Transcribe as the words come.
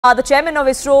The chairman of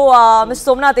ISRO,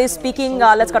 Mr. Somanath, is speaking.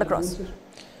 Let's cut across.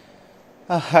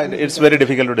 It's very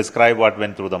difficult to describe what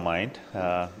went through the mind.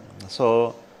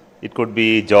 So it could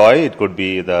be joy, it could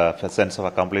be the sense of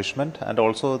accomplishment, and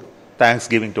also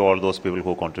thanksgiving to all those people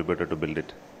who contributed to build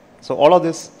it. So all of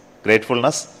this,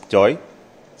 gratefulness, joy.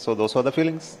 So those were the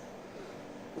feelings.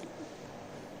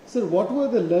 Sir, what were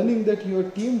the learning that your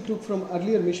team took from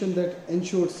earlier mission that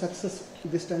ensured success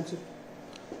this time, sir?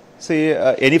 See,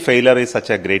 any failure is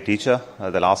such a great teacher.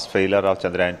 The last failure of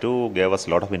Chandrayaan 2 gave us a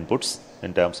lot of inputs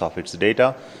in terms of its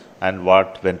data and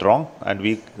what went wrong, and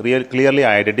we clearly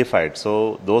identified.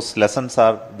 So those lessons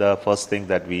are the first thing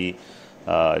that we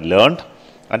learned,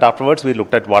 and afterwards we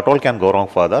looked at what all can go wrong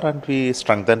further, and we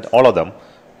strengthened all of them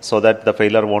so that the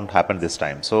failure won't happen this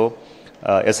time. So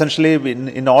essentially,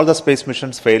 in all the space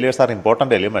missions, failures are an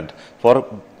important element for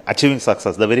achieving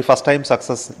success. The very first time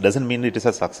success doesn't mean it is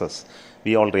a success.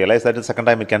 We all realize that the second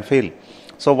time it can fail.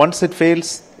 So once it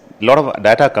fails, a lot of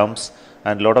data comes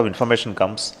and a lot of information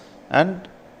comes, and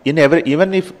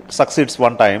even if it succeeds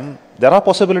one time, there are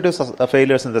possibilities of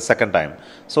failures in the second time.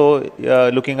 So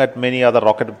looking at many other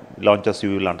rocket launches,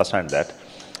 you will understand that.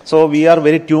 So we are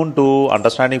very tuned to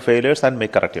understanding failures and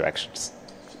make corrective actions.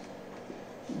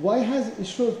 Why has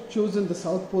ISRO chosen the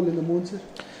South Pole in the moon, sir?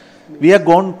 We have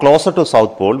gone closer to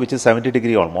South Pole, which is 70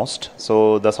 degrees almost.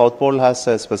 So the South Pole has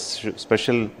a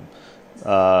special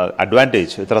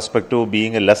advantage with respect to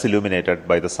being less illuminated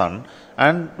by the sun,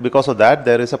 and because of that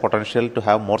there is a potential to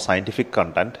have more scientific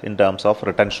content in terms of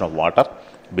retention of water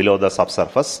below the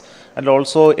subsurface, and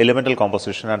also elemental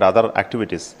composition and other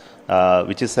activities,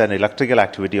 which is an electrical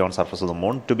activity on surface of the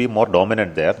moon, to be more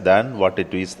dominant there than what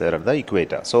it is there at the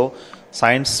equator. So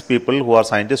science people who are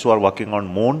scientists who are working on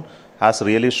moon has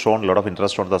really shown a lot of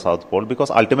interest on the South Pole,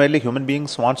 because ultimately human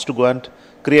beings wants to go and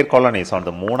create colonies on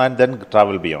the moon and then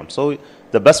travel beyond. So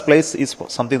the best place is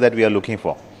something that we are looking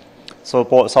for.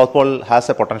 So South Pole has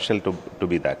a potential to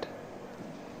be that.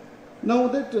 Now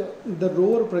that the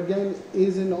rover Pragyan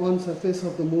is on surface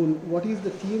of the moon, what is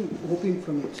the team hoping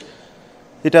from it?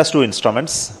 It has two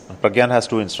instruments. Pragyan has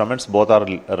two instruments. Both are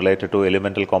related to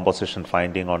elemental composition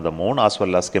finding on the moon as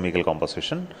well as chemical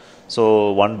composition.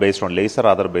 So one based on laser,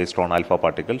 other based on alpha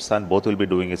particles, and both will be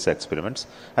doing its experiments.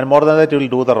 And more than that, we will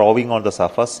do the roving on the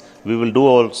surface. We will do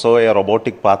also a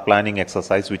robotic path planning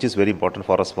exercise, which is very important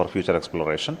for us for future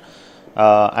exploration.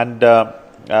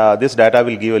 This data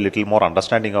will give a little more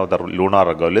understanding of the lunar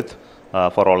regolith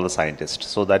for all the scientists.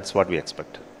 So that's what we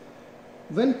expect.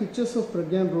 When pictures of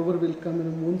Pragyan rover will come in a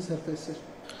moon surface, sir?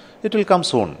 It will come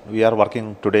soon. We are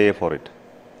working today for it.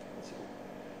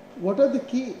 What are the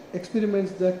key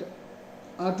experiments that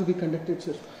are to be conducted,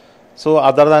 sir? So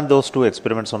other than those two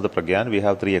experiments on the Pragyan, we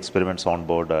have 3 experiments on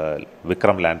board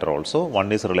Vikram lander also. One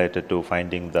is related to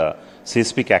finding the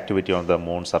seismic activity on the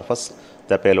moon surface.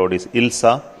 The payload is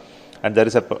ILSA, and there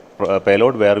is a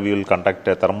payload where we will conduct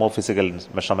a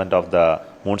thermophysical measurement of the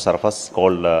moon surface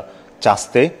called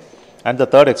Chaste. And the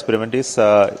third experiment is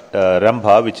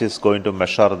Rambha, which is going to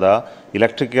measure the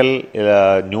electrical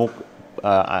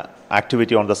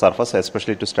activity on the surface,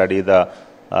 especially to study the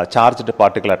charged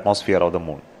particle atmosphere of the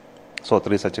moon. So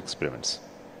 3 such experiments.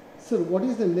 Sir, what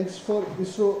is the next for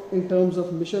ISRO in terms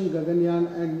of mission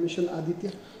Gaganyaan and mission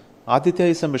Aditya? Aditya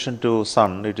is a mission to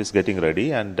Sun. It is getting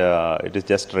ready, and it is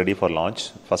just ready for launch.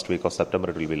 First week of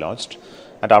September it will be launched,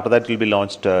 and after that it will be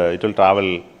launched. It will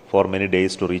travel for many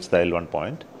days to reach the L1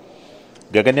 point.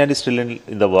 Gaganyaan is still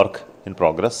in the work in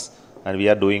progress, and we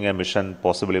are doing a mission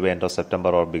possibly by end of September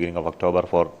or beginning of October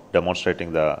for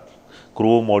demonstrating the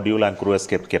crew module and crew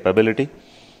escape capability,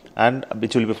 and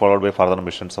which will be followed by further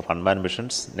missions of unmanned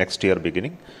missions next year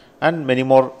beginning, and many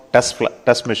more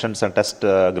test missions and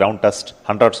ground test,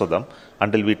 hundreds of them,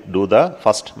 until we do the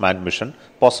first manned mission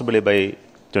possibly by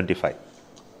 25.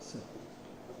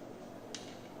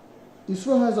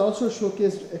 ISRO has also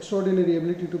showcased extraordinary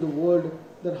ability to the world.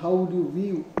 That how would you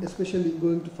view, especially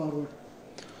going forward?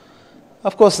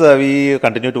 Of course, we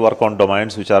continue to work on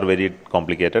domains which are very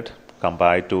complicated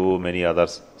compared to many other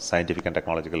scientific and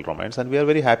technological domains, and we are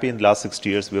very happy in the last 60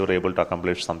 years we were able to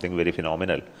accomplish something very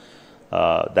phenomenal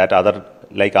that other,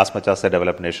 like as much as a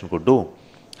developed nation could do,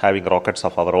 having rockets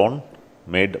of our own,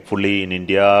 made fully in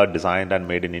India, designed and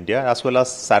made in India, as well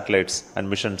as satellites and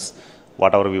missions,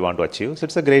 whatever we want to achieve. So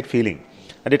it's a great feeling.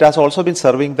 And it has also been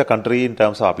serving the country in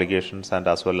terms of applications, and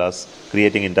as well as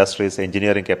creating industries,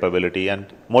 engineering capability, and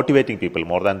motivating people.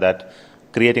 More than that,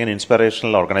 creating an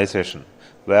inspirational organization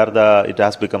where it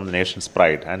has become the nation's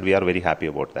pride, and we are very happy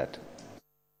about that.